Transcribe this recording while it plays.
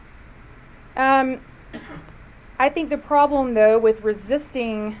Um, I think the problem, though, with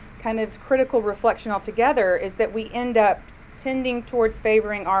resisting kind of critical reflection altogether is that we end up tending towards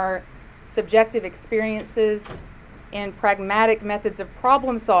favoring our subjective experiences and pragmatic methods of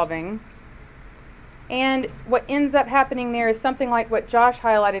problem solving. And what ends up happening there is something like what Josh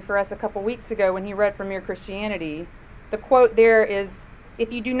highlighted for us a couple weeks ago when he read from Mere Christianity. The quote there is,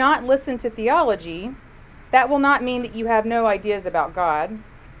 "If you do not listen to theology, that will not mean that you have no ideas about God.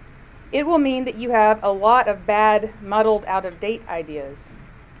 It will mean that you have a lot of bad, muddled, out-of-date ideas."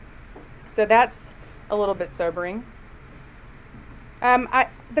 So that's a little bit sobering.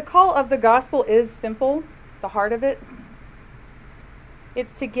 The call of the gospel is simple, the heart of it.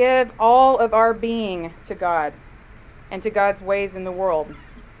 It's to give all of our being to God and to God's ways in the world.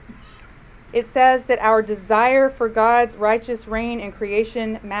 It says that our desire for God's righteous reign in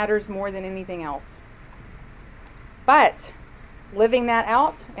creation matters more than anything else. But living that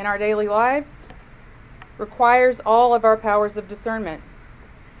out in our daily lives requires all of our powers of discernment,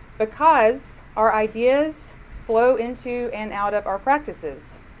 because our ideas flow into and out of our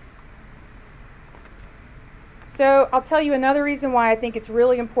practices. So I'll tell you another reason why I think it's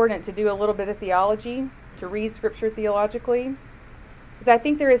really important to do a little bit of theology, to read Scripture theologically, is I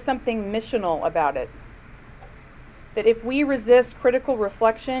think there is something missional about it. That if we resist critical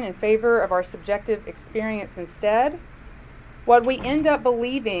reflection in favor of our subjective experience instead, what we end up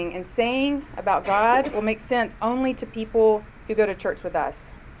believing and saying about God will make sense only to people who go to church with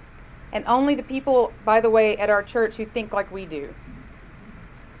us. And only the people, by the way, at our church who think like we do.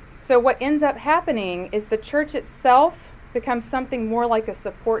 So what ends up happening is the church itself becomes something more like a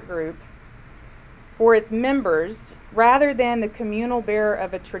support group for its members rather than the communal bearer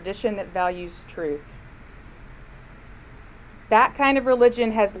of a tradition that values truth. That kind of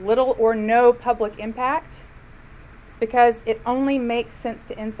religion has little or no public impact because it only makes sense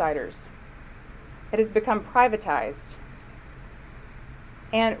to insiders. It has become privatized.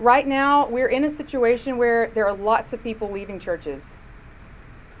 And right now, we're in a situation where there are lots of people leaving churches.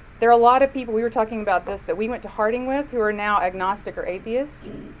 There are a lot of people, we were talking about this, that we went to Harding with who are now agnostic or atheist.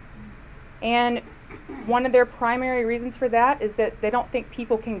 And one of their primary reasons for that is that they don't think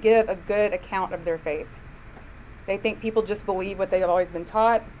people can give a good account of their faith. They think people just believe what they've always been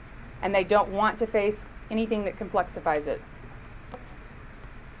taught, and they don't want to face anything that complexifies it.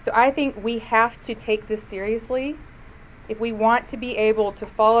 So I think we have to take this seriously if we want to be able to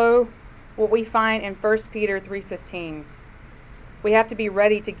follow what we find in 1 Peter 3:15. We have to be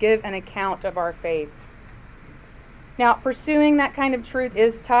ready to give an account of our faith. Now, pursuing that kind of truth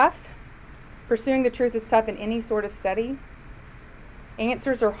is tough. Pursuing the truth is tough in any sort of study.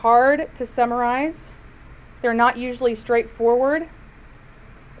 Answers are hard to summarize. They're not usually straightforward.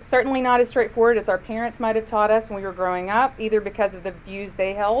 Certainly not as straightforward as our parents might have taught us when we were growing up, either because of the views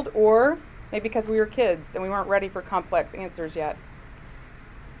they held or maybe because we were kids and we weren't ready for complex answers yet.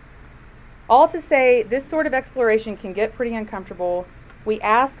 All to say, this sort of exploration can get pretty uncomfortable. We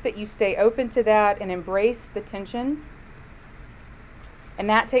ask that you stay open to that and embrace the tension. And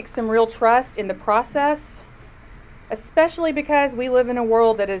that takes some real trust in the process, especially because we live in a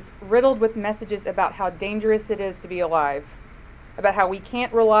world that is riddled with messages about how dangerous it is to be alive, about how we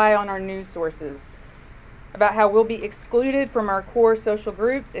can't rely on our news sources, about how we'll be excluded from our core social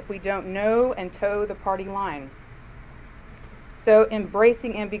groups if we don't know and toe the party line. So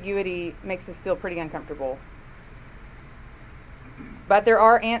embracing ambiguity makes us feel pretty uncomfortable. But there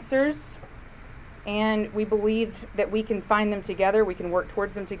are answers, and we believe that we can find them together, we can work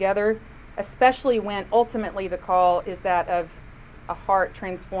towards them together, especially when ultimately the call is that of a heart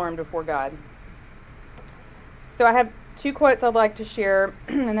transformed before God. So I have two quotes I'd like to share,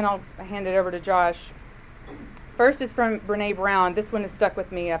 and then I'll hand it over to Josh. First is from Brene Brown. This one has stuck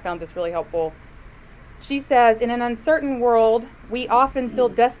with me. I found this really helpful. She says, "In an uncertain world, we often feel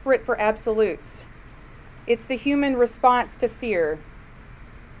desperate for absolutes. It's the human response to fear.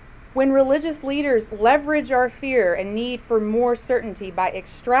 When religious leaders leverage our fear and need for more certainty by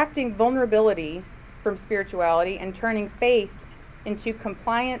extracting vulnerability from spirituality and turning faith into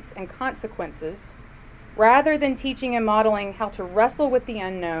compliance and consequences, rather than teaching and modeling how to wrestle with the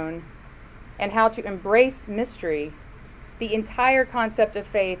unknown and how to embrace mystery, the entire concept of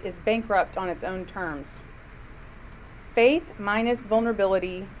faith is bankrupt on its own terms. Faith minus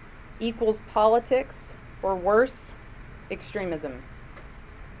vulnerability equals politics, or worse, extremism."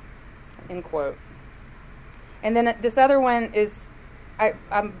 End quote. And then this other one is, I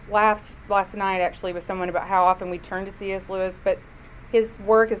laughed last night actually with someone about how often we turn to C.S. Lewis, but his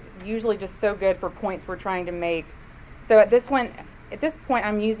work is usually just so good for points we're trying to make. So at this point,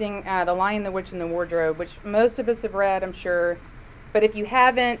 I'm using The Lion, the Witch, and the Wardrobe, which most of us have read, I'm sure. But if you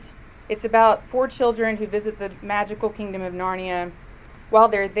haven't, It's about 4 children who visit the magical kingdom of Narnia. While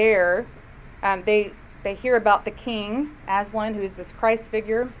they're there, they hear about the king, Aslan, who is this Christ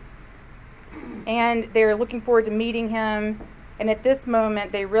figure, and they're looking forward to meeting him. And at this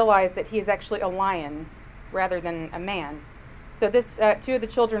moment, they realize that he is actually a lion rather than a man. So this 2 of the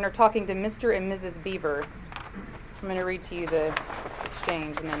children are talking to Mr. and Mrs. Beaver. I'm going to read to you the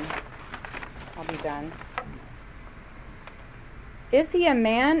exchange, and then I'll be done. "Is he a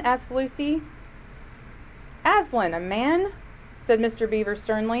man?" asked Lucy. "Aslan, a man?" said Mr. Beaver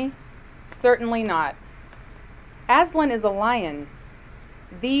sternly. "Certainly not. Aslan is a lion.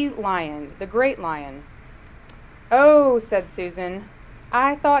 The lion, the great lion." "Oh," said Susan,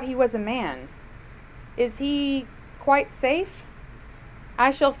 "I thought he was a man. Is he quite safe?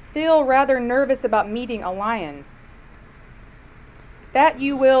 I shall feel rather nervous about meeting a lion." "That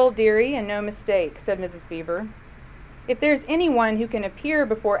you will, dearie, and no mistake," said Mrs. Beaver. "If there's anyone who can appear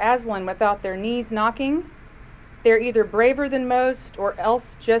before Aslan without their knees knocking, they're either braver than most or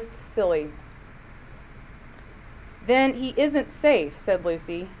else just silly." "Then he isn't safe," said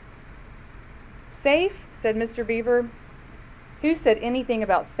Lucy. "Safe?" said Mr. Beaver. "Who said anything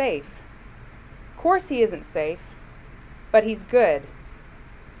about safe? Course he isn't safe, but he's good.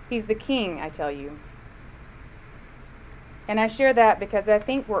 He's the king, I tell you." And I share that because I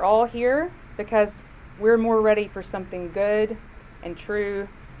think we're all here because we're more ready for something good and true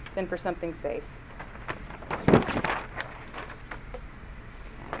than for something safe.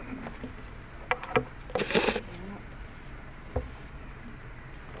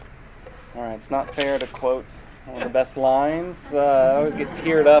 All right, it's not fair to quote one of the best lines. I always get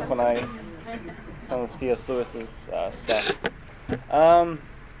teared up when I some of C.S. Lewis's stuff.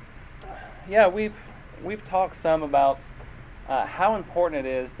 Yeah, we've talked some about how important it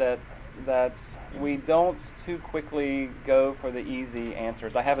is that we don't too quickly go for the easy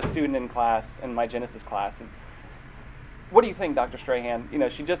answers. I have a student in class, in my Genesis class, and what do you think, Dr. Strahan? You know,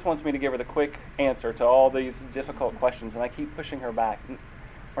 she just wants me to give her the quick answer to all these difficult questions, and I keep pushing her back.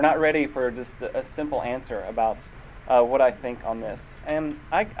 We're not ready for just a simple answer about what I think on this. And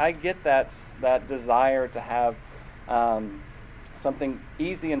I get that desire to have something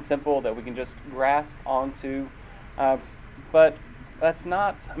easy and simple that we can just grasp onto. But that's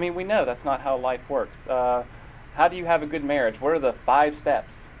not, I mean, we know that's not how life works. How do you have a good marriage? What are the 5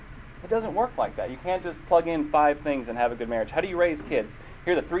 steps? It doesn't work like that. You can't just plug in 5 things and have a good marriage. How do you raise kids?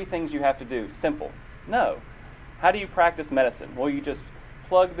 Here are the 3 things you have to do. Simple. No. How do you practice medicine? Well, you just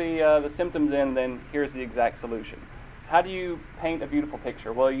plug the symptoms in, and then here's the exact solution. How do you paint a beautiful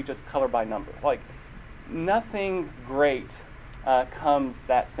picture? Well, you just color by number. Like, nothing great comes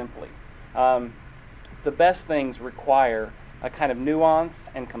that simply. The best things require a kind of nuance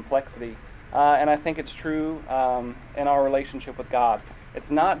and complexity, and I think it's true in our relationship with God.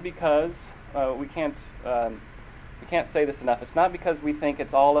 It's not because we can't say this enough. It's not because we think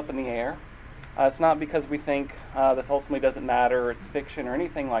it's all up in the air. It's not because we think this ultimately doesn't matter, or it's fiction, or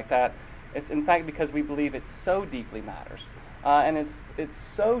anything like that. It's in fact because we believe it so deeply matters, and it's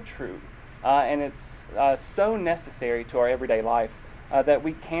so true, and it's so necessary to our everyday life that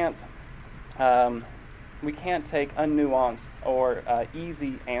we can't take unnuanced or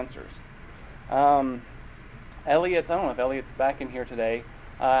easy answers. Elliot, I don't know if Elliot's back in here today,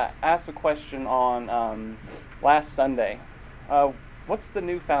 asked a question on last Sunday. What's the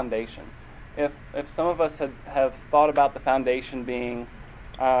new foundation? If some of us have thought about the foundation being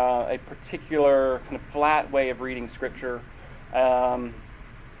a particular kind of flat way of reading Scripture,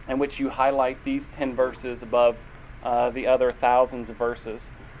 in which you highlight these 10 verses above the other thousands of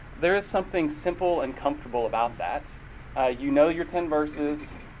verses, there is something simple and comfortable about that. You know your 10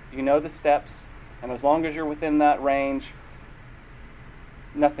 verses, you know the steps, and as long as you're within that range,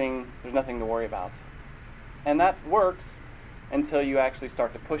 there's nothing to worry about. And that works until you actually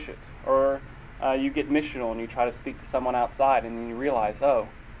start to push it, or you get missional and you try to speak to someone outside, and then you realize, oh,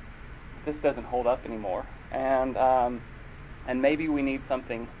 this doesn't hold up anymore, and maybe we need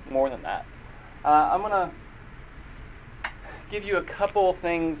something more than that. I'm going to give you a couple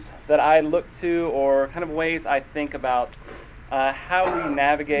things that I look to, or kind of ways I think about how we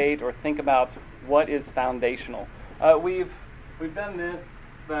navigate or think about what is foundational. We've done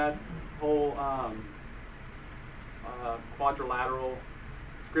that whole quadrilateral: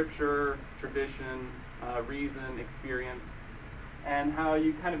 Scripture, tradition, reason, experience, and how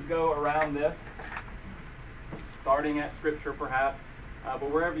you kind of go around this, starting at Scripture perhaps, but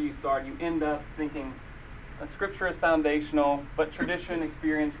wherever you start, you end up thinking Scripture is foundational, but tradition,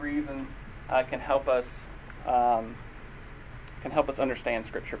 experience, reason can help us understand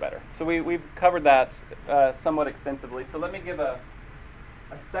Scripture better. So we've covered that somewhat extensively. So let me give a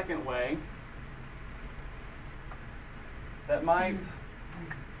a second way that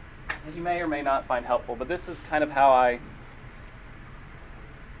you may or may not find helpful, but this is kind of how I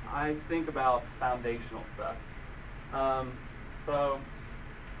think about foundational stuff. So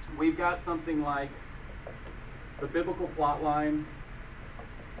we've got something like the biblical plot line,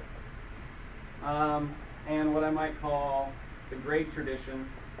 and what I might call the great tradition.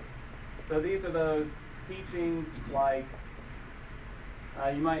 So these are those teachings like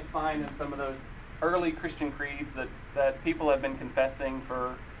you might find in some of those early Christian creeds that people have been confessing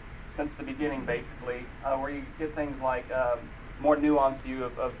since the beginning, basically, where you get things like more nuanced view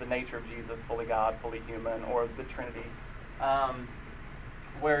of the nature of Jesus, fully God, fully human, or the Trinity,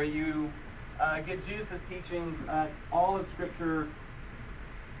 where you get Jesus' teachings. All of Scripture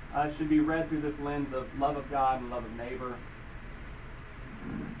should be read through this lens of love of God and love of neighbor.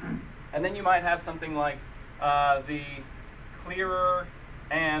 And then you might have something like the clearer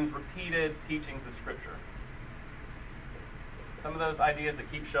and repeated teachings of Scripture. Some of those ideas that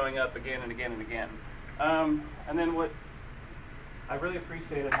keep showing up again and again and again. And then what I really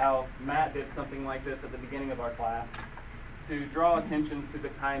appreciated how Matt did something like this at the beginning of our class to draw attention to the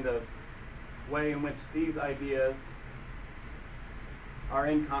kind of way in which these ideas are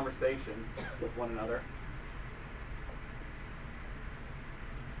in conversation with one another.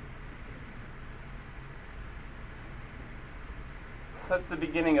 So that's the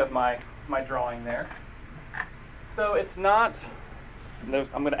beginning of my drawing there. So it's not, I'm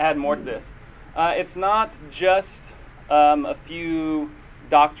going to add more to this. It's not just a few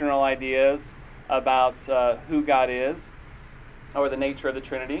doctrinal ideas about who God is or the nature of the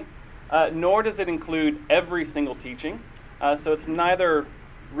Trinity, nor does it include every single teaching. So it's neither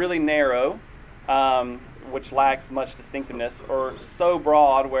really narrow, which lacks much distinctiveness, or so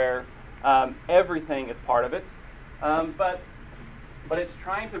broad where everything is part of it. But it's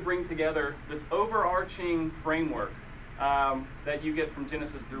trying to bring together this overarching framework that you get from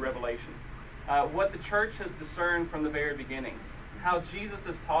Genesis through Revelation. What the church has discerned from the very beginning, how Jesus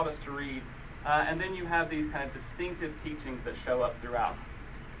has taught us to read, and then you have these kind of distinctive teachings that show up throughout.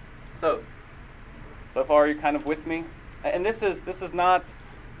 So far you're kind of with me? And this is not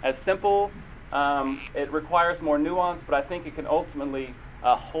as simple. It requires more nuance, but I think it can ultimately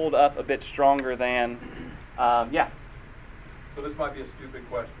hold up a bit stronger than, So this might be a stupid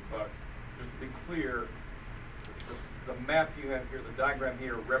question, but just to be clear, the map you have here, the diagram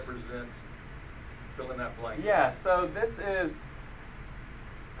here represents fill in that blank. Yeah, so this is,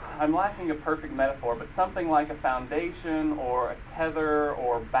 I'm lacking a perfect metaphor, but something like a foundation or a tether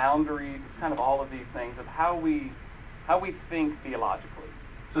or boundaries. It's kind of all of these things of how we think theologically.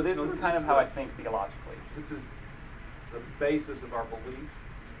 So this is kind of how I think theologically. This is the basis of our beliefs.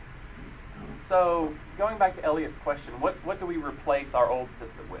 So going back to Elliot's question, what do we replace our old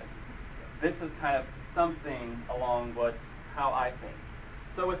system with? This is kind of something along how I think.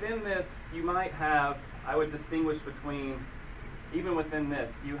 So within this, you might have, I would distinguish between, even within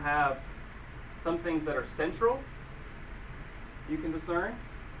this, you have some things that are central, you can discern.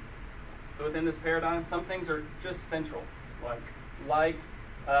 So within this paradigm, some things are just central, like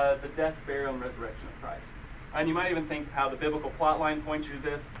the death, burial, and resurrection of Christ. And you might even think how the biblical plot line points you to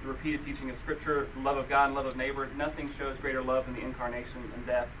this, the repeated teaching of Scripture, love of God and love of neighbor. Nothing shows greater love than the incarnation and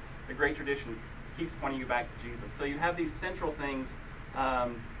death. The great tradition keeps pointing you back to Jesus. So you have these central things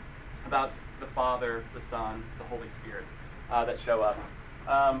about the Father, the Son, the Holy Spirit that show up.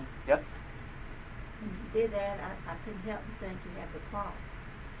 Yes? When you did that, I couldn't help but think you have the cross.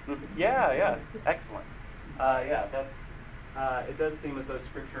 Yes, excellent. That's it does seem as though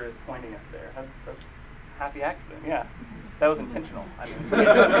Scripture is pointing us there. That's happy accident. Yeah, that was intentional.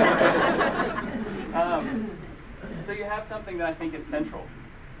 So you have something that I think is central.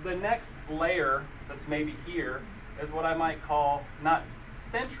 The next layer that's maybe here is what I might call not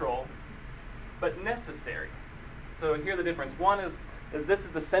central, but necessary. So here the difference. One is this is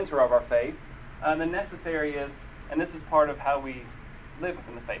the center of our faith, and the necessary is, and this is part of how we live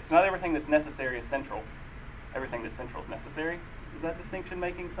within the faith. So not everything that's necessary is central. Everything that's central is necessary. Is that distinction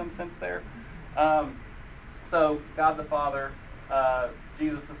making some sense there? So God the Father,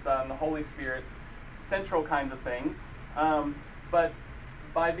 Jesus the Son, the Holy Spirit, central kinds of things. But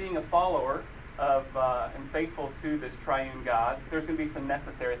by being a follower of and faithful to this triune God, there's going to be some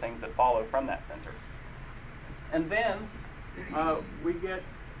necessary things that follow from that center. And then we get,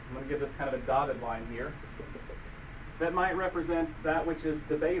 I'm going to give this kind of a dotted line here, that might represent that which is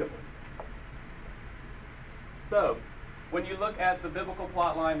debatable. So, when you look at the biblical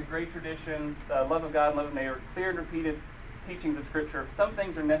plot line, the great tradition, love of God, love of neighbor, clear and repeated teachings of Scripture, some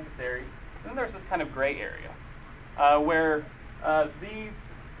things are necessary. Then there's this kind of gray area where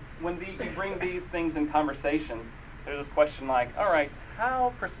you bring these things in conversation, there's this question like, all right,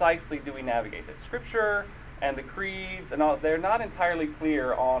 how precisely do we navigate it? Scripture and the creeds and all, they're not entirely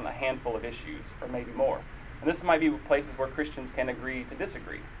clear on a handful of issues, or maybe more. And this might be places where Christians can agree to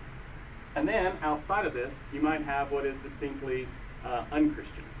disagree. And then, outside of this, you might have what is distinctly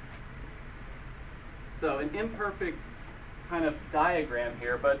unchristian. So an imperfect kind of diagram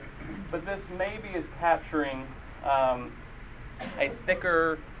here, but this maybe is capturing a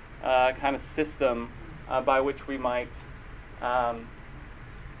thicker kind of system by which we might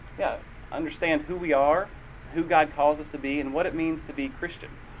understand who we are, who God calls us to be, and what it means to be Christian.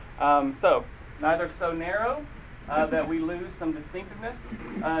 So neither so narrow that we lose some distinctiveness,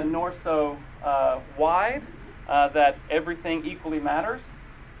 nor so wide that everything equally matters.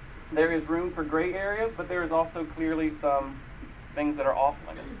 There is room for gray area, but there is also clearly some things that are off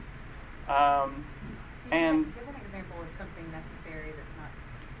limits. And give an example of something necessary that's not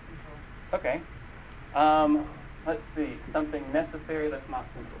central. Okay. Let's see. Something necessary that's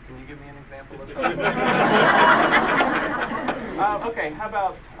not central. Can you give me an example of something? Okay. How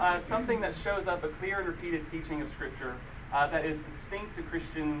about something that shows up, a clear and repeated teaching of Scripture that is distinct to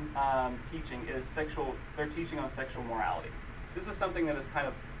Christian teaching is their teaching on sexual morality. This is something that is kind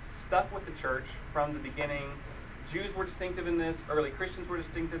of stuck with the church from the beginning. Jews were distinctive in this. Early Christians were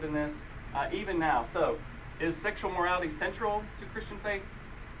distinctive in this. Even now. So, is sexual morality central to Christian faith?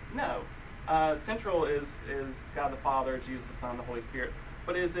 No. Central is God the Father, Jesus the Son, the Holy Spirit.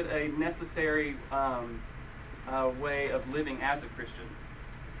 But is it a necessary way of living as a Christian?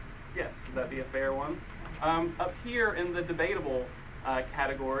 Yes. Would that be a fair one? Up here in the debatable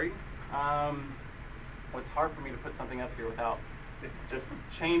category, it's hard for me to put something up here without just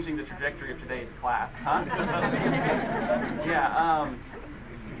changing the trajectory of today's class, huh?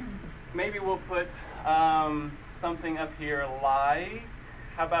 Maybe we'll put something up here like,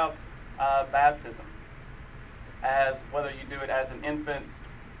 how about baptism, as whether you do it as an infant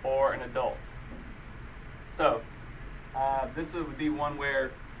or an adult. So this would be one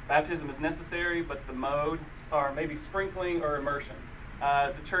where baptism is necessary, but the mode, or maybe sprinkling or immersion.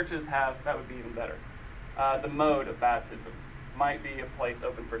 The churches have, that would be even better. The mode of baptism might be a place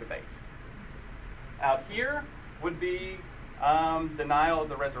open for debate. Out here would be denial of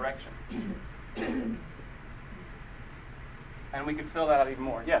the resurrection. And we could fill that out even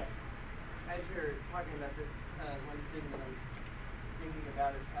more. Yes? As you're talking about this, one thing that I'm thinking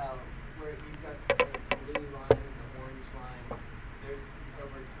about is how where you've got the blue line and the orange line, there's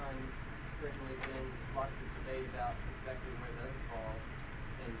over time certainly been lots of debate about exactly where those fall.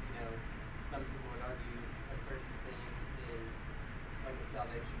 And, some people would argue a certain thing is like a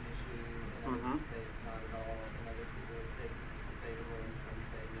salvation issue, and others would say it's not at all, and other people would say this is debatable, and some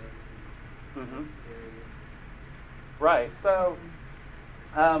say no, this is necessary. Right. So,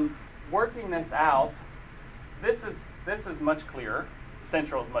 working this out, this is much clearer.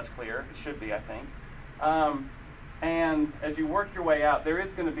 Central is much clearer. It should be, I think. And as you work your way out, there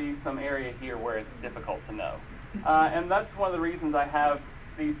is going to be some area here where it's difficult to know. And that's one of the reasons I have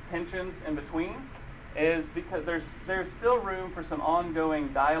these tensions in between, is because there's still room for some ongoing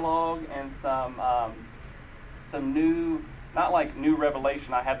dialogue and some new, not like new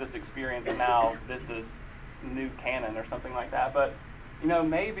revelation, I have this experience and now this is new canon or something like that, but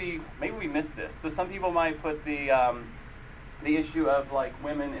maybe we missed this. So some people might put the issue of like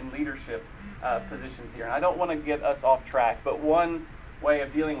women in leadership positions here, and I don't want to get us off track, but one way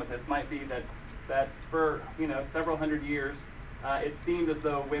of dealing with this might be that for several hundred years it seemed as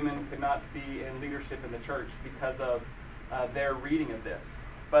though women could not be in leadership in the church because of their reading of this.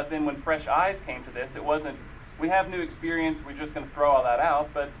 But then when fresh eyes came to this, it wasn't, we have new experience, we're just going to throw all that out,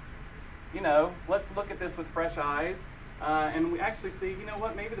 but let's look at this with fresh eyes. And we actually see,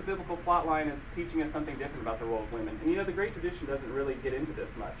 maybe the biblical plot line is teaching us something different about the role of women. And the Great Tradition doesn't really get into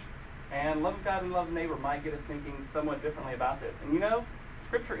this much. And love of God and love of neighbor might get us thinking somewhat differently about this. And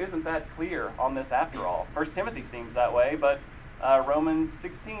Scripture isn't that clear on this after all. 1 Timothy seems that way, but Romans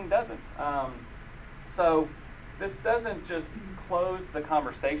 16 doesn't. So this doesn't just close the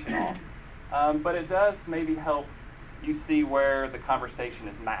conversation off, but it does maybe help you see where the conversation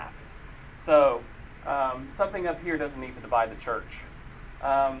is mapped. So something up here doesn't need to divide the church.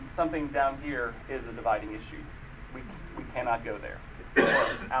 Something down here is a dividing issue. We cannot go there or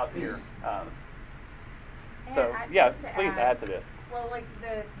out here. So please add to this. Well, like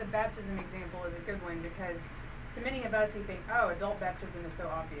the baptism example is a good one because to many of us who think, adult baptism is so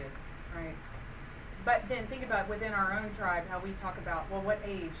obvious, right? But then think about within our own tribe how we talk about, what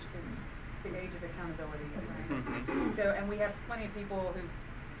age is the age of accountability, right? So, and we have plenty of people who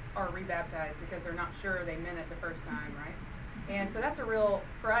are rebaptized because they're not sure they meant it the first time, right? And so that's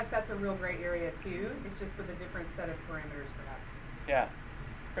for us, that's a real great area too. It's just with a different set of parameters perhaps. Yeah.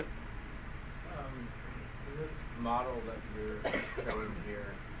 Chris? In this model that you're showing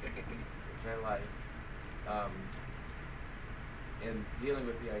here, which I like, in dealing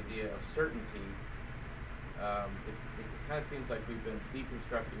with the idea of certainty, it kind of seems like we've been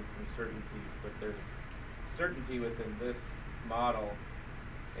deconstructing some certainties, but there's certainty within this model.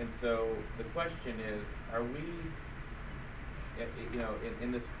 And so the question is, are we,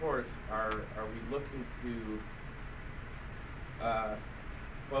 in this course, are we looking to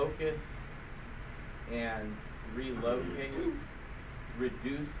focus and relocate,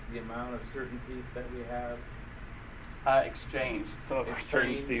 reduce the amount of certainties that we have? Exchange some of our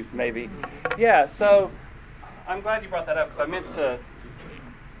certainties, maybe. Yeah, so I'm glad you brought that up because I meant to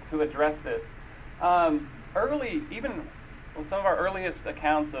address this. Early, even in some of our earliest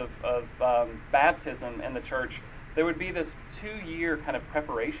accounts of baptism in the church, there would be this 2-year kind of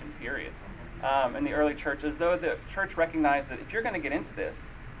preparation period in the early church, as though the church recognized that if you're going to get into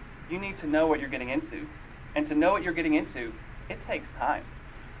this, you need to know what you're getting into. And to know what you're getting into, it takes time.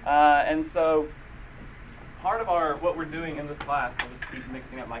 And so part of what we're doing in this class, I'll just keep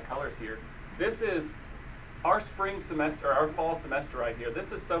mixing up my colors here. This is our spring semester, or our fall semester right here.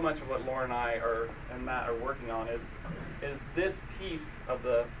 This is so much of what Laura and I and Matt are working on is this piece of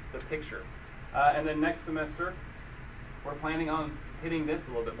the picture. And then next semester, we're planning on hitting this a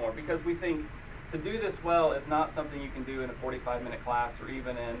little bit more because we think to do this well is not something you can do in a 45-minute class or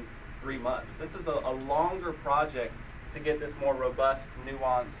even in 3 months. This is a longer project to get this more robust,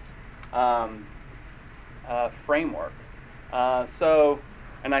 nuanced framework.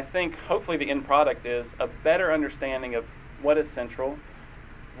 And I think hopefully the end product is a better understanding of what is central,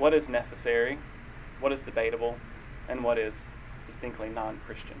 what is necessary, what is debatable, and what is distinctly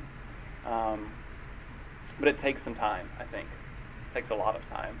non-Christian. But it takes some time, I think. It takes a lot of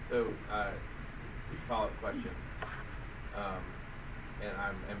time. So, follow-up question, and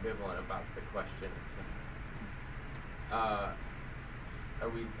I'm ambivalent about the question itself. Are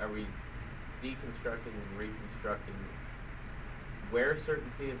we deconstructing and reconstructing where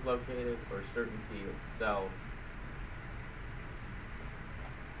certainty is located, or certainty itself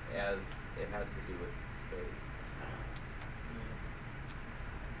as it has to do with faith?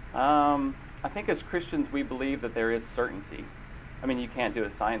 I think as Christians we believe that there is certainty. I mean, you can't do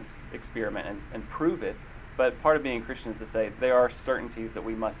a science experiment and prove it, but part of being a Christian is to say there are certainties that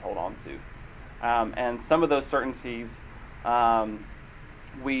we must hold on to. And some of those certainties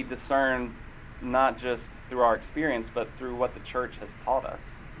we discern not just through our experience, but through what the church has taught us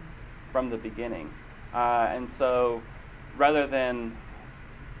from the beginning. And so rather than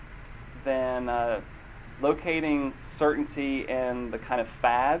locating certainty in the kind of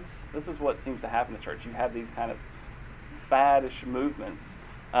fads, this is what seems to happen in the church. You have these kind of faddish movements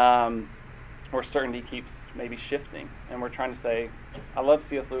where certainty keeps maybe shifting. And we're trying to say, I love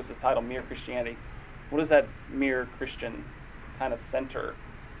C.S. Lewis's title, Mere Christianity. What is that mere Christian kind of center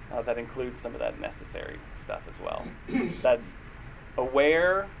that includes some of that necessary stuff as well? That's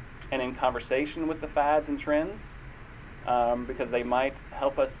aware and in conversation with the fads and trends, because they might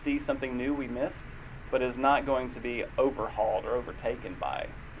help us see something new we missed, but is not going to be overhauled or overtaken by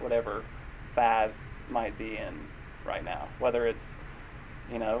whatever fad might be in right now. Whether it's,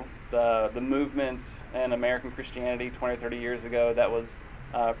 the movement in American Christianity 20 or 30 years ago that was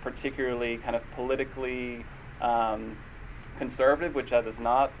particularly kind of politically conservative, which that is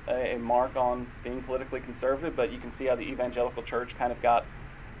not a mark on being politically conservative, but you can see how the evangelical church kind of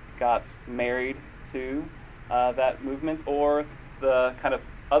got married to that movement, or the kind of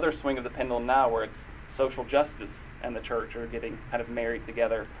other swing of the pendulum now where it's social justice and the church are getting kind of married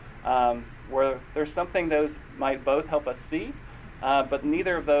together, where there's something those might both help us see, but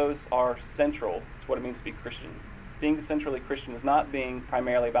neither of those are central to what it means to be Christian. Being centrally Christian is not being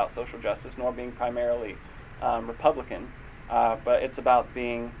primarily about social justice, nor being primarily Republican, but it's about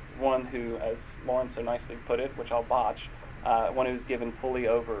being one who, as Lauren so nicely put it, which I'll botch, one who's given fully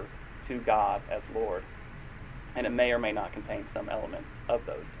over to God as Lord. And it may or may not contain some elements of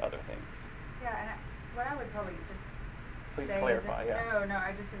those other things. Yeah, and what I would probably just Please say clarify, is yeah. No,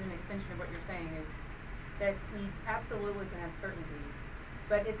 I just as an extension of what you're saying is that we absolutely can have certainty,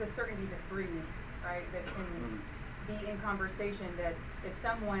 but it's a certainty that breathes, right? That can be in conversation, that if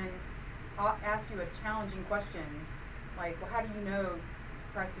someone asks you a challenging question, like, well, how do you know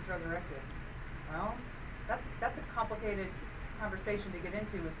Christ was resurrected? Well, that's a complicated conversation to get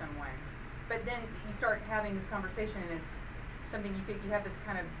into with someone. But then you start having this conversation, and it's something you have this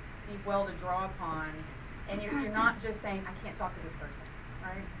kind of deep well to draw upon, and you're not just saying, I can't talk to this person,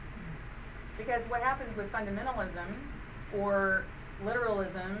 right? Because what happens with fundamentalism or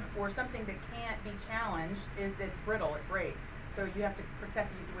literalism, or something that can't be challenged, is that it's brittle, it breaks. So you have to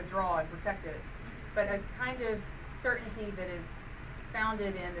protect it, you have to withdraw and protect it. But a kind of certainty that is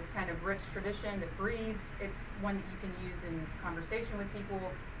founded in this kind of rich tradition that breathes, it's one that you can use in conversation with people,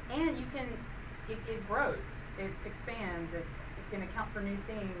 and you can, it grows, it expands, it can account for new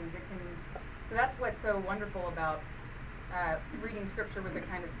things, it can, so that's what's so wonderful about reading scripture with a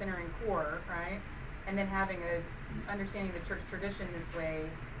kind of centering core, right? And then having understanding the church tradition this way,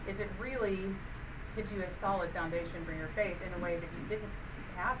 is it really gives you a solid foundation for your faith in a way that you didn't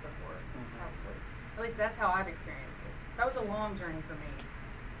have before, probably. At least that's how I've experienced it. That was a long journey for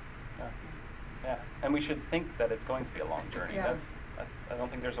me. Yeah, and we should think that it's going to be a long journey. Yeah. I don't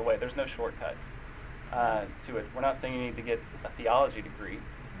think there's a way. There's no shortcut to it. We're not saying you need to get a theology degree,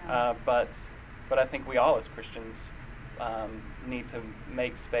 No. but I think we all as Christians need to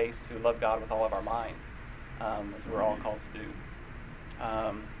make space to love God with all of our mind, as we're all called to do.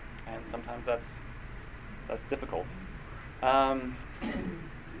 And sometimes that's difficult. All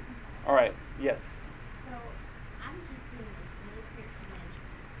right. Yes. So I'm just seeing this really clear image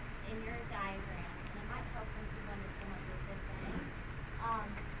in your diagram, and it might help some people understand what you're just saying.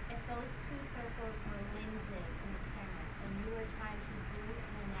 If those two circles were lenses in the camera, and you were trying to zoom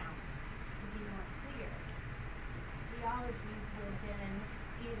in and out to be more clear, theology would have been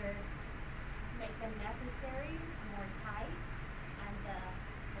either make them necessary, more tight, and the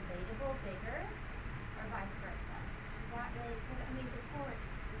debatable bigger, or vice versa. Is that really, because I mean the core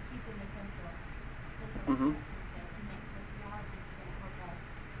we're keeping the central Mhm. direction, so it makes the theology is going to help us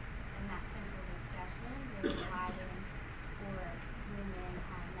in that central discussion, really widen or zoom in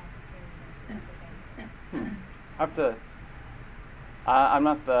on necessary versus debatable. I have to. I'm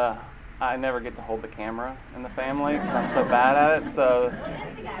not the. I never get to hold the camera in the family because I'm so bad at it.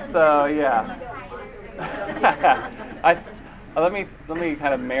 So yeah. Let me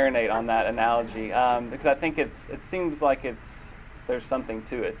kind of marinate on that analogy because I think it seems like there's something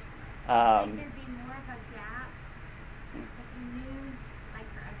to it. I think there'd be more of a gap if you knew, like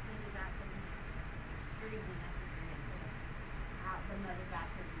for us, maybe that could be extremely necessary to out the mode of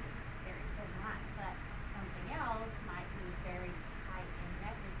baptism is very thin line, but something else might be very tight and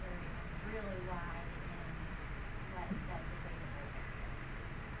necessary and really wide and let that debatable area.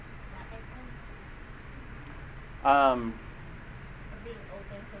 Does that make sense? Or being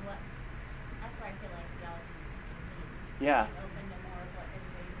open to what, that's where I feel like theology is teaching me. Yeah. Being open to more of what the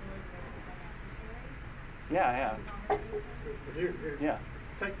debatable is versus the necessary. Yeah. Conversation. Here, Yeah.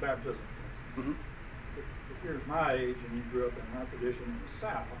 take baptism. Mm-hmm. If you're my age and you grew up in our tradition in the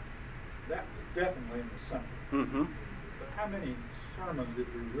South, that was definitely in the center. Mm-hmm. But how many sermons did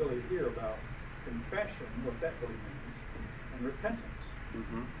we really hear about confession, what that really means, and repentance?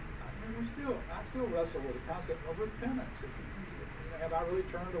 Mm-hmm. I mean, I still wrestle with the concept of repentance. Have I really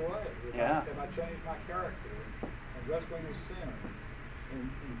turned away? Yeah. Have I changed my character? And wrestling with sin. And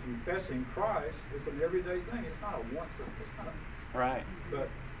confessing Christ is an everyday thing. It's not it's not a, Right. but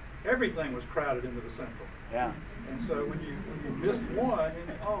everything was crowded into the central. Yeah. And so when you missed one,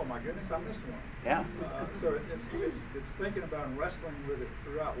 and oh my goodness, I missed one. Yeah. So it's thinking about and wrestling with it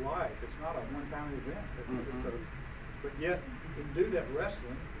throughout life. It's not a one-time event. But yet you can do that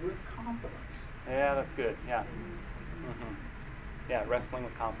wrestling with confidence. Yeah, that's good. Yeah. Mm-hmm. Yeah, wrestling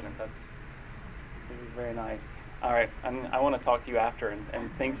with confidence. This is very nice. All right, I want to talk to you after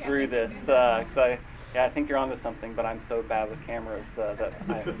and think through this because I think you're onto something, but I'm so bad with cameras that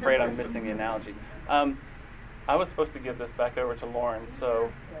I'm afraid I'm missing the analogy. I was supposed to give this back over to Lauren,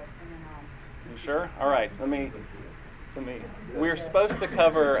 so you sure? All right, let me. We're supposed to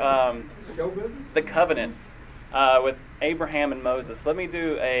cover Show business? the covenants with Abraham and Moses. Let me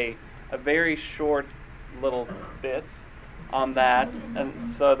do a very short little bit on that, and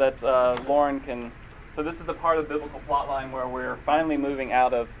so that Lauren can. So this is the part of the biblical plotline where we're finally moving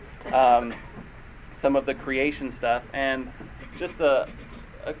out of some of the creation stuff, and just a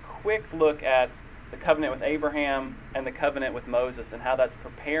quick look at the covenant with Abraham and the covenant with Moses and how that's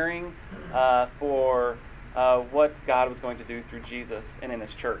preparing for what God was going to do through Jesus and in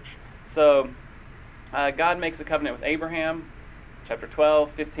his church. So God makes a covenant with Abraham, chapter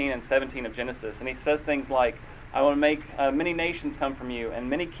 12, 15, and 17 of Genesis, and he says things like, I want to make many nations come from you and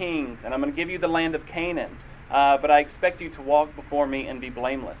many kings, and I'm going to give you the land of Canaan, but I expect you to walk before me and be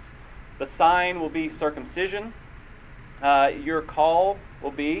blameless. The sign will be circumcision. Your call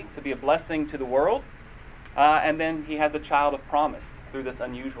will be to be a blessing to the world. And then he has a child of promise through this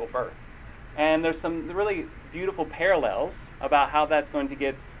unusual birth. And there's some really beautiful parallels about how that's going to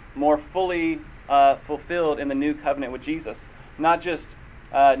get more fully fulfilled in the new covenant with Jesus. Not just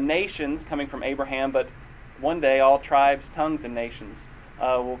nations coming from Abraham, but one day all tribes, tongues, and nations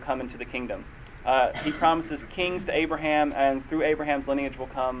will come into the kingdom. He promises kings to Abraham, and through Abraham's lineage will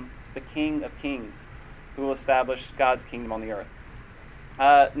come the King of Kings, who will establish God's kingdom on the earth.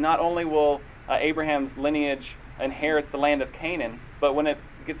 Not only will Abraham's lineage inherit the land of Canaan, but when it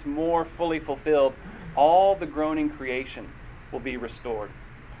gets more fully fulfilled, all the groaning creation will be restored.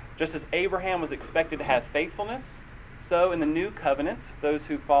 Just as Abraham was expected to have faithfulness, so in the new covenant, those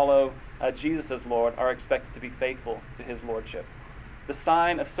who follow Jesus as Lord are expected to be faithful to his lordship. The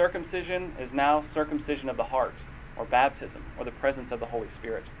sign of circumcision is now circumcision of the heart, or baptism, or the presence of the Holy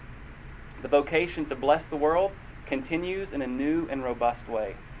Spirit. The vocation to bless the world continues in a new and robust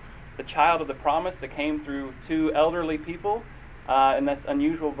way. The child of the promise that came through two elderly people in this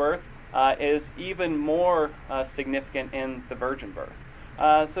unusual birth is even more significant in the virgin birth.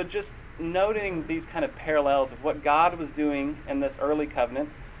 So just noting these kind of parallels of what God was doing in this early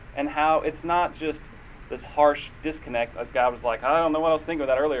covenant and how it's not just this harsh disconnect, as God was like, I don't know what I was thinking of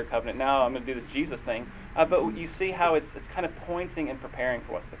that earlier covenant, now I'm going to do this Jesus thing. But you see how it's kind of pointing and preparing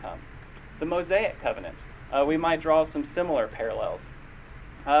for what's to come. The Mosaic covenant, we might draw some similar parallels.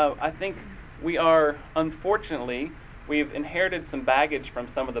 I think we've inherited some baggage from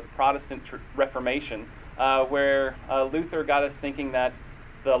some of the Protestant Reformation, where Luther got us thinking that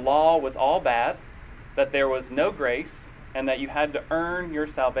the law was all bad, that there was no grace, and that you had to earn your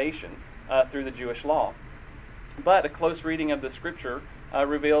salvation through the Jewish law. But a close reading of the scripture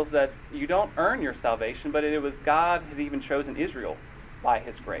reveals that you don't earn your salvation, but it was God had even chosen Israel by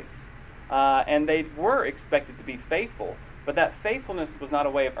his grace. And they were expected to be faithful, but that faithfulness was not a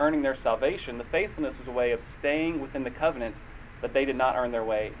way of earning their salvation. The faithfulness was a way of staying within the covenant that they did not earn their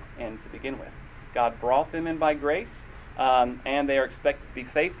way in to begin with. God brought them in by grace, and they are expected to be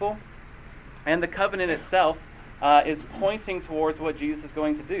faithful. And the covenant itself is pointing towards what Jesus is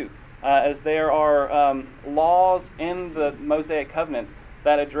going to do, as there are laws in the Mosaic covenant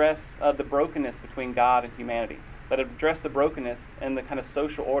that address the brokenness between God and humanity, that address the brokenness in the kind of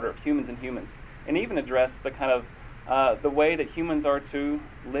social order of humans and humans, and even address the kind of the way that humans are to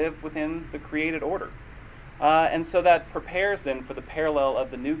live within the created order. And so that prepares then for the parallel of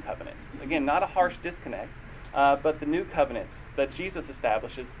the new covenant. Again, not a harsh disconnect, but the new covenant that Jesus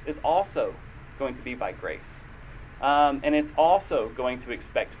establishes is also going to be by grace. And it's also going to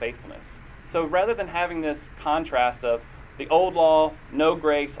expect faithfulness. So rather than having this contrast of the old law, no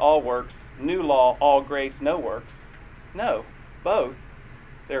grace, all works, new law, all grace, no works, no, both.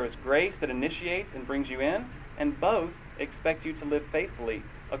 There is grace that initiates and brings you in, and both expect you to live faithfully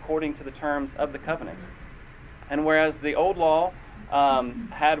according to the terms of the covenant. And whereas the old law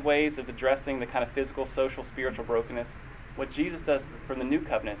had ways of addressing the kind of physical, social, spiritual brokenness, what Jesus does from the new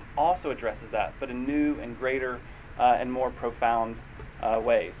covenant also addresses that, but in new and greater and more profound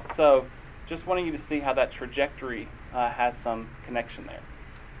ways. So just wanting you to see how that trajectory has some connection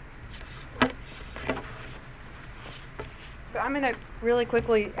there. So I'm going to really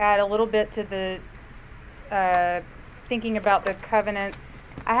quickly add a little bit to the thinking about the covenants.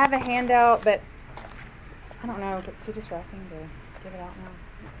 I have a handout, but I don't know if it's too distracting to give it out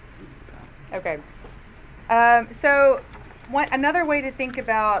now. Okay. So another way to think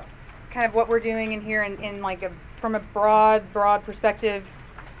about kind of what we're doing in here in like from a broad perspective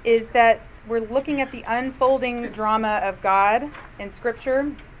is that we're looking at the unfolding drama of God in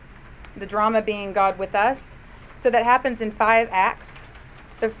Scripture, the drama being God with us. So that happens in 5 acts.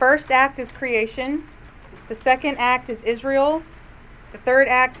 The first act is creation. The second act is Israel. The third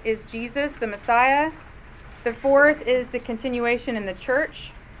act is Jesus, the Messiah. The fourth is the continuation in the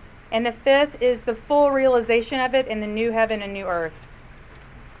church. And the fifth is the full realization of it in the new heaven and new earth.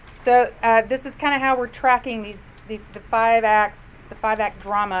 So this is kind of how we're tracking the 5 acts, the 5-act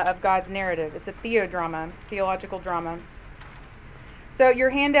drama of God's narrative. It's a theodrama, theological drama. So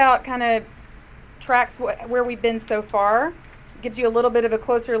your handout kind of tracks where we've been so far. It gives you a little bit of a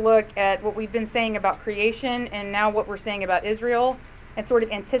closer look at what we've been saying about creation and now what we're saying about Israel and sort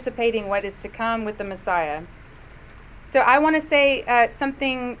of anticipating what is to come with the Messiah. So I want to say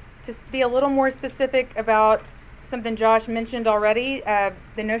something to be a little more specific about something Josh mentioned already,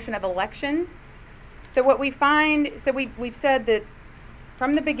 the notion of election. So what we find, we've said that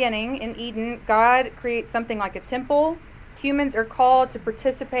from the beginning in Eden, God creates something like a temple. Humans are called to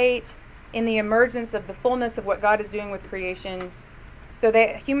participate in the emergence of the fullness of what God is doing with creation. So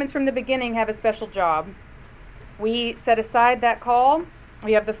that humans from the beginning have a special job. We set aside that call.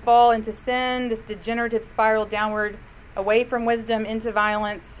 We have the fall into sin, this degenerative spiral downward away from wisdom into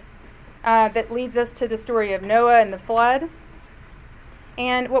violence that leads us to the story of Noah and the flood.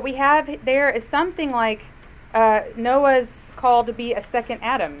 And what we have there is something like Noah's called to be a second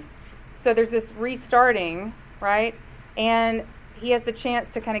Adam. So there's this restarting right? And he has the chance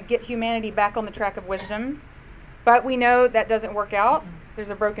to kind of get humanity back on the track of wisdom. But we know that doesn't work out. There's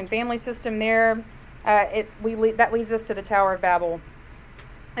a broken family system there. That leads us to the Tower of Babel.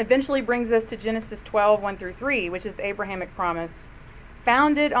 Eventually brings us to Genesis 12, 1 through 3, which is the Abrahamic promise.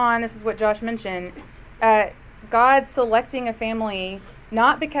 Founded on, this is what Josh mentioned, God selecting a family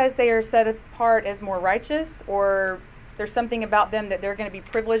not because they are set apart as more righteous or there's something about them that they're going to be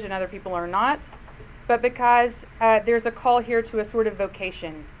privileged and other people are not, but because there's a call here to a sort of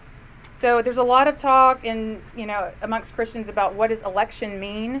vocation. So there's a lot of talk amongst Christians about what does election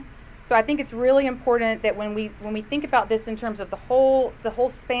mean. So I think it's really important that when we think about this in terms of the whole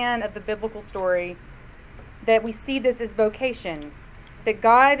span of the biblical story, that we see this as vocation. That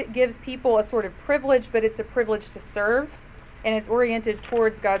God gives people a sort of privilege, but it's a privilege to serve, and it's oriented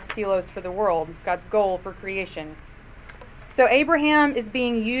towards God's telos for the world, God's goal for creation. So Abraham is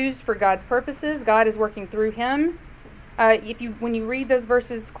being used for God's purposes. God is working through him. When you read those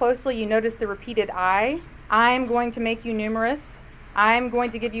verses closely, you notice the repeated I am going to make you numerous. I'm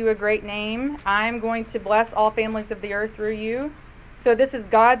going to give you a great name. I'm going to bless all families of the earth through you. So this is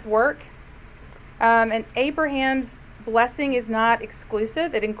God's work. And Abraham's blessing is not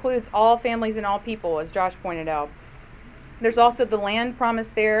exclusive. It includes all families and all people, as Josh pointed out. There's also the land promise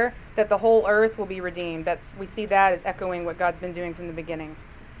there that the whole earth will be redeemed. We see that as echoing what God's been doing from the beginning.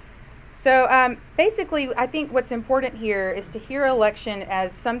 So basically, I think what's important here is to hear election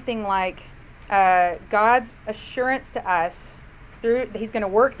as something like God's assurance to us. He's going to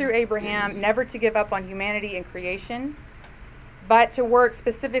work through Abraham, never to give up on humanity and creation, but to work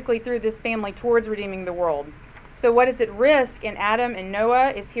specifically through this family towards redeeming the world. So what is at risk in Adam and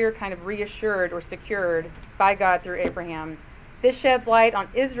Noah is here kind of reassured or secured by God through Abraham. This sheds light on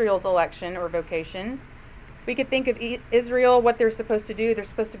Israel's election or vocation. We could think of Israel, what they're supposed to do. They're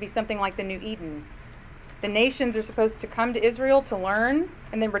supposed to be something like the New Eden. The nations are supposed to come to Israel to learn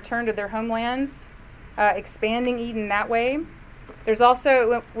and then return to their homelands, expanding Eden that way. There's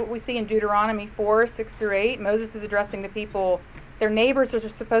also what we see in Deuteronomy 4, 6 through 8. Moses is addressing the people. Their neighbors are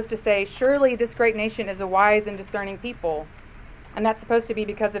supposed to say, surely this great nation is a wise and discerning people. And that's supposed to be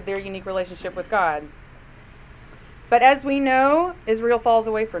because of their unique relationship with God. But as we know, Israel falls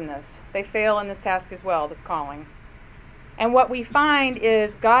away from this. They fail in this task as well, this calling. And what we find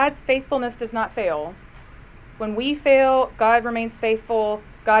is God's faithfulness does not fail. When we fail, God remains faithful.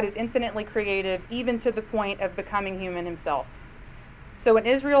 God is infinitely creative, even to the point of becoming human himself. So when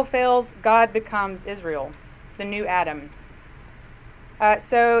Israel fails, God becomes Israel, the new Adam.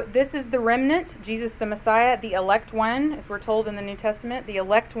 So this is the remnant, Jesus the Messiah, the elect one, as we're told in the New Testament. The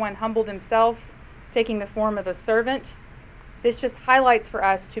elect one humbled himself, taking the form of a servant. This just highlights for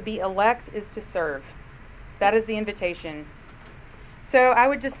us to be elect is to serve. That is the invitation. So I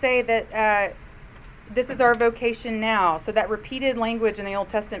would just say that this is our vocation now. So that repeated language in the Old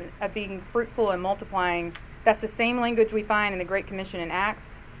Testament of being fruitful and multiplying, that's the same language we find in the Great Commission in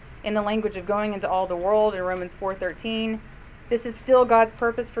Acts, in the language of going into all the world in Romans 4:13. This is still God's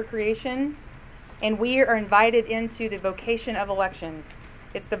purpose for creation, and we are invited into the vocation of election.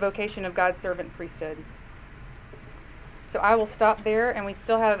 It's the vocation of God's servant priesthood. So I will stop there, and we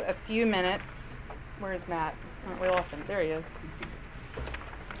still have a few minutes. Where is Matt? Oh, we lost him. There he is.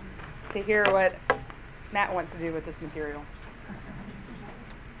 To hear what Matt wants to do with this material.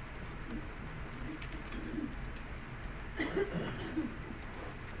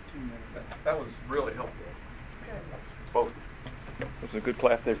 That was really helpful. Both. It was a good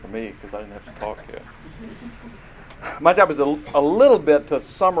class day for me because I didn't have to talk yet. My job is a little bit to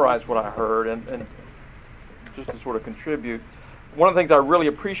summarize what I heard and just to sort of contribute. One of the things I really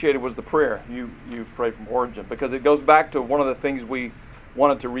appreciated was the prayer you prayed from Origin, because it goes back to one of the things we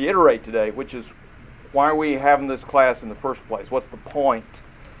wanted to reiterate today, which is why are we having this class in the first place? What's the point?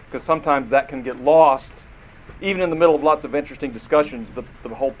 Because sometimes that can get lost. Even in the middle of lots of interesting discussions, the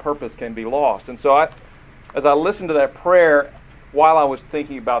whole purpose can be lost. And so as I listened to that prayer, while I was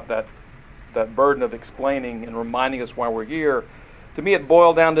thinking about that burden of explaining and reminding us why we're here, to me it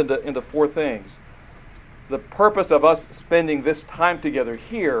boiled down into four things. The purpose of us spending this time together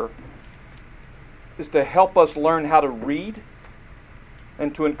here is to help us learn how to read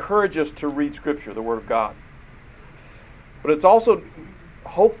and to encourage us to read Scripture, the Word of God. But it's also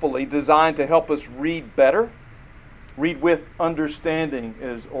hopefully designed to help us read better, read with understanding,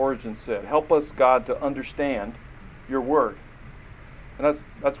 as Origen said. Help us, God, to understand your Word. And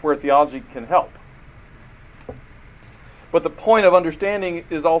that's where theology can help. But the point of understanding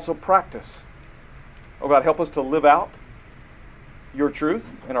is also practice. Oh God, help us to live out your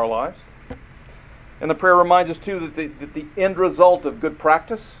truth in our lives. And the prayer reminds us too that the end result of good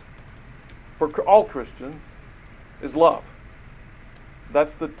practice for all Christians is love.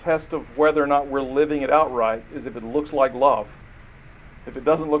 That's the test of whether or not we're living it out right, is if it looks like love. If it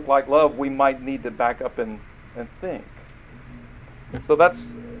doesn't look like love, we might need to back up and think. So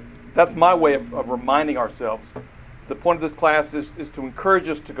that's my way of reminding ourselves. The point of this class is to encourage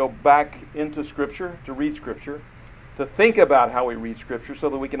us to go back into Scripture, to read Scripture, to think about how we read Scripture so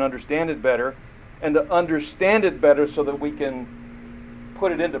that we can understand it better, and to understand it better so that we can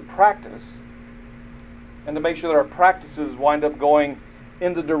put it into practice, and to make sure that our practices wind up going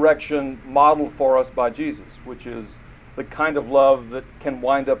in the direction modeled for us by Jesus, which is the kind of love that can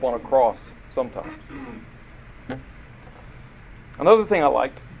wind up on a cross sometimes. Another thing I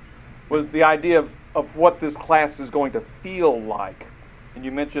liked was the idea of what this class is going to feel like. And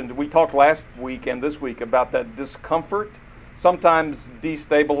you mentioned, we talked last week and this week about that discomfort. Sometimes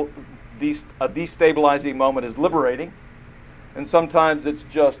a destabilizing moment is liberating, and sometimes it's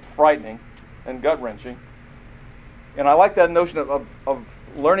just frightening and gut-wrenching. And I like that notion of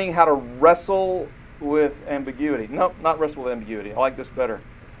learning how to wrestle with ambiguity. No, not wrestle with ambiguity. I like this better.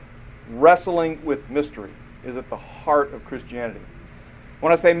 Wrestling with mystery is at the heart of Christianity.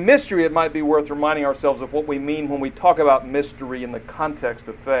 When I say mystery, it might be worth reminding ourselves of what we mean when we talk about mystery in the context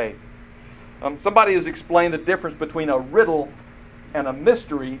of faith. Somebody has explained the difference between a riddle and a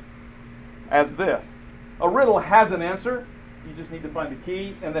mystery as this. A riddle has an answer. You just need to find the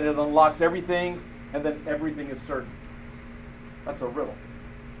key, and then it unlocks everything, and then everything is certain. That's a riddle.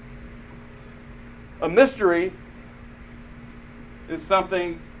 A mystery is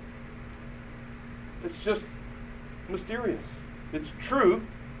something that's just mysterious. It's true.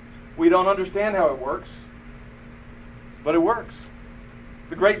 We don't understand how it works, but it works.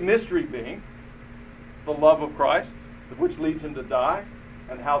 The great mystery being the love of Christ, which leads him to die,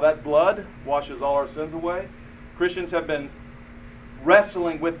 and how that blood washes all our sins away. Christians have been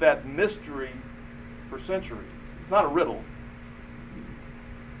wrestling with that mystery for centuries. It's not a riddle.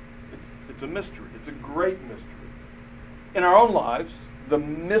 It's a mystery. It's a great mystery. In our own lives, the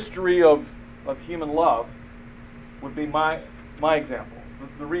mystery of human love would be my example.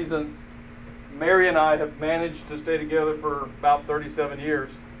 The reason Mary and I have managed to stay together for about 37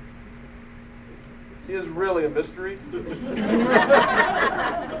 years is really a mystery.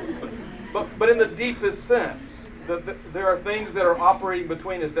 but in the deepest sense, there are things that are operating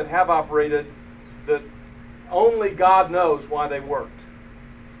between us that have operated that only God knows why they worked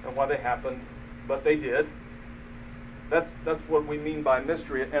and why they happened, but they did. That's what we mean by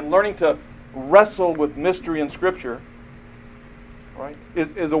mystery. And learning to wrestle with mystery in Scripture, right,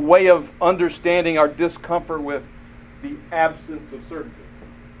 is a way of understanding our discomfort with the absence of certainty.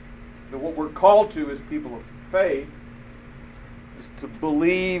 That what we're called to as people of faith is to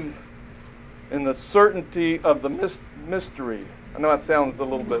believe in the certainty of the mystery. I know it sounds a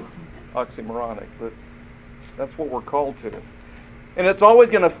little bit oxymoronic, but that's what we're called to. And it's always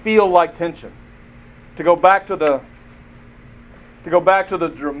going to feel like tension. To go back to the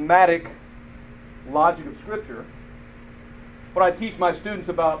dramatic logic of Scripture, what I teach my students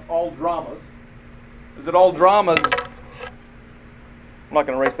about all dramas is that all dramas, I'm not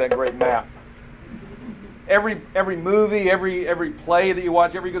going to erase that great map. Every movie, every play that you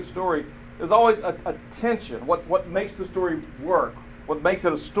watch, every good story, there's always a tension. What makes the story work, what makes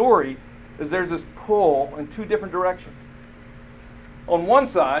it a story, is there's this pull in two different directions. On one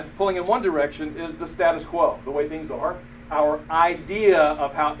side, pulling in one direction, is the status quo, the way things are, our idea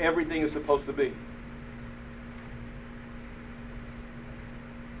of how everything is supposed to be.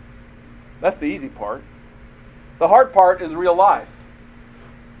 That's the easy part. The hard part is real life.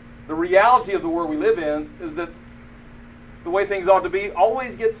 The reality of the world we live in is that the way things ought to be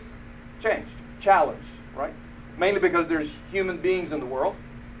always gets changed, challenged, right? Mainly because there's human beings in the world,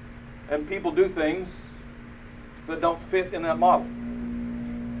 and people do things that don't fit in that model.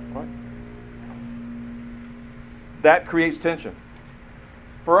 Right? That creates tension.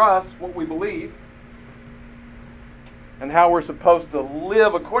 For us, what we believe and how we're supposed to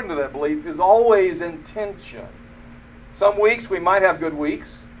live according to that belief is always in tension. Some weeks we might have good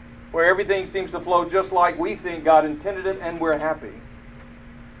weeks where everything seems to flow just like we think God intended it, and we're happy.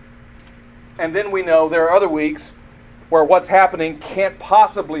 And then we know there are other weeks where what's happening can't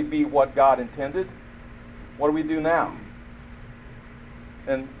possibly be what God intended. What do we do now?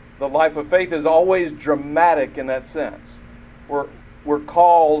 And the life of faith is always dramatic in that sense. We're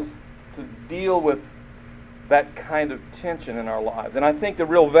called to deal with that kind of tension in our lives. And I think the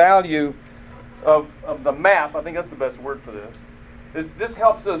real value of the map, I think that's the best word for this, is this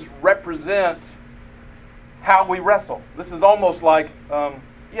helps us represent how we wrestle. This is almost like,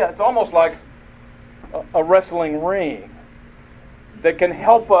 it's almost like a wrestling ring. that can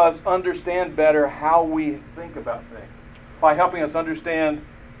help us understand better how we think about things, by helping us understand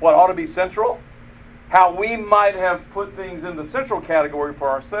what ought to be central, how we might have put things in the central category for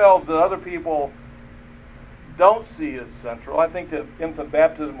ourselves that other people don't see as central. I think that infant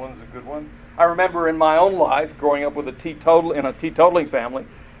baptism one's a good one. I remember in my own life, growing up with in a teetotaling family,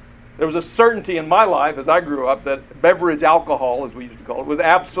 there was a certainty in my life as I grew up that beverage alcohol, as we used to call it, was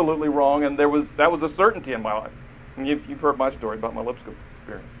absolutely wrong, and that was a certainty in my life. And you've heard my story about my Lipscomb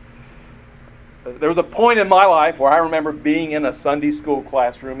experience. There was a point in my life where I remember being in a Sunday school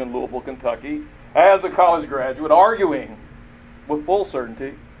classroom in Louisville, Kentucky, as a college graduate, arguing with full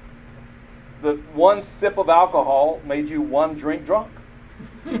certainty that one sip of alcohol made you one drink drunk.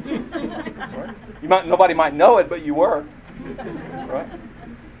 Right? Nobody might know it, but you were. Right?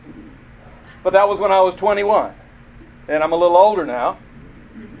 But that was when I was 21. And I'm a little older now.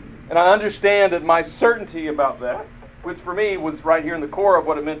 And I understand that my certainty about that, which for me was right here in the core of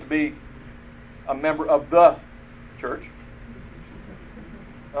what it meant to be a member of the church,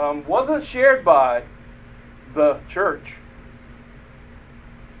 wasn't shared by the church.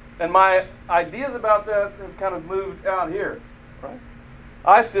 And my ideas about that have kind of moved out here. Right?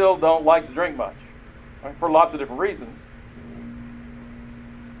 I still don't like to drink much, right, for lots of different reasons.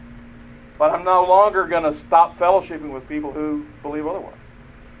 But I'm no longer going to stop fellowshipping with people who believe otherwise,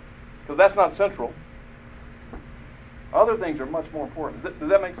 because that's not central. Other things are much more important. Does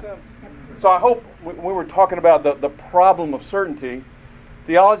that make sense? So I hope when we were talking about the problem of certainty,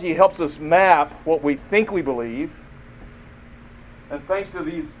 theology helps us map what we think we believe. And thanks to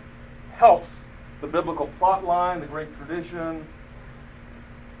these helps, the biblical plot line, the great tradition,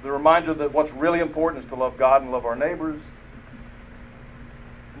 the reminder that what's really important is to love God and love our neighbors.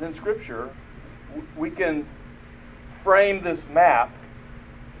 And then Scripture, we can frame this map.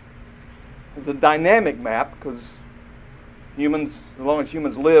 It's a dynamic map because humans, as long as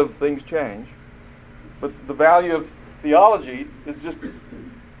humans live, things change. But the value of theology is just,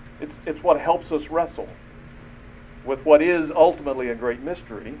 it's what helps us wrestle with what is ultimately a great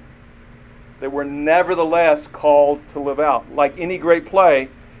mystery that we're nevertheless called to live out. Like any great play,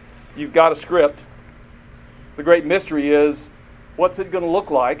 you've got a script. The great mystery is, what's it going to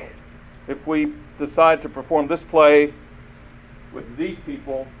look like if we decide to perform this play with these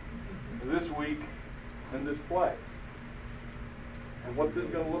people this week in this place? And what's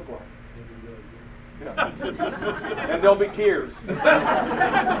it going to look like? Yeah. And there'll be tears.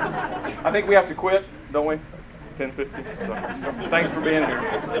 I think we have to quit, don't we? It's 10:50. So, thanks for being here.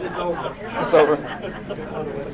 It's over.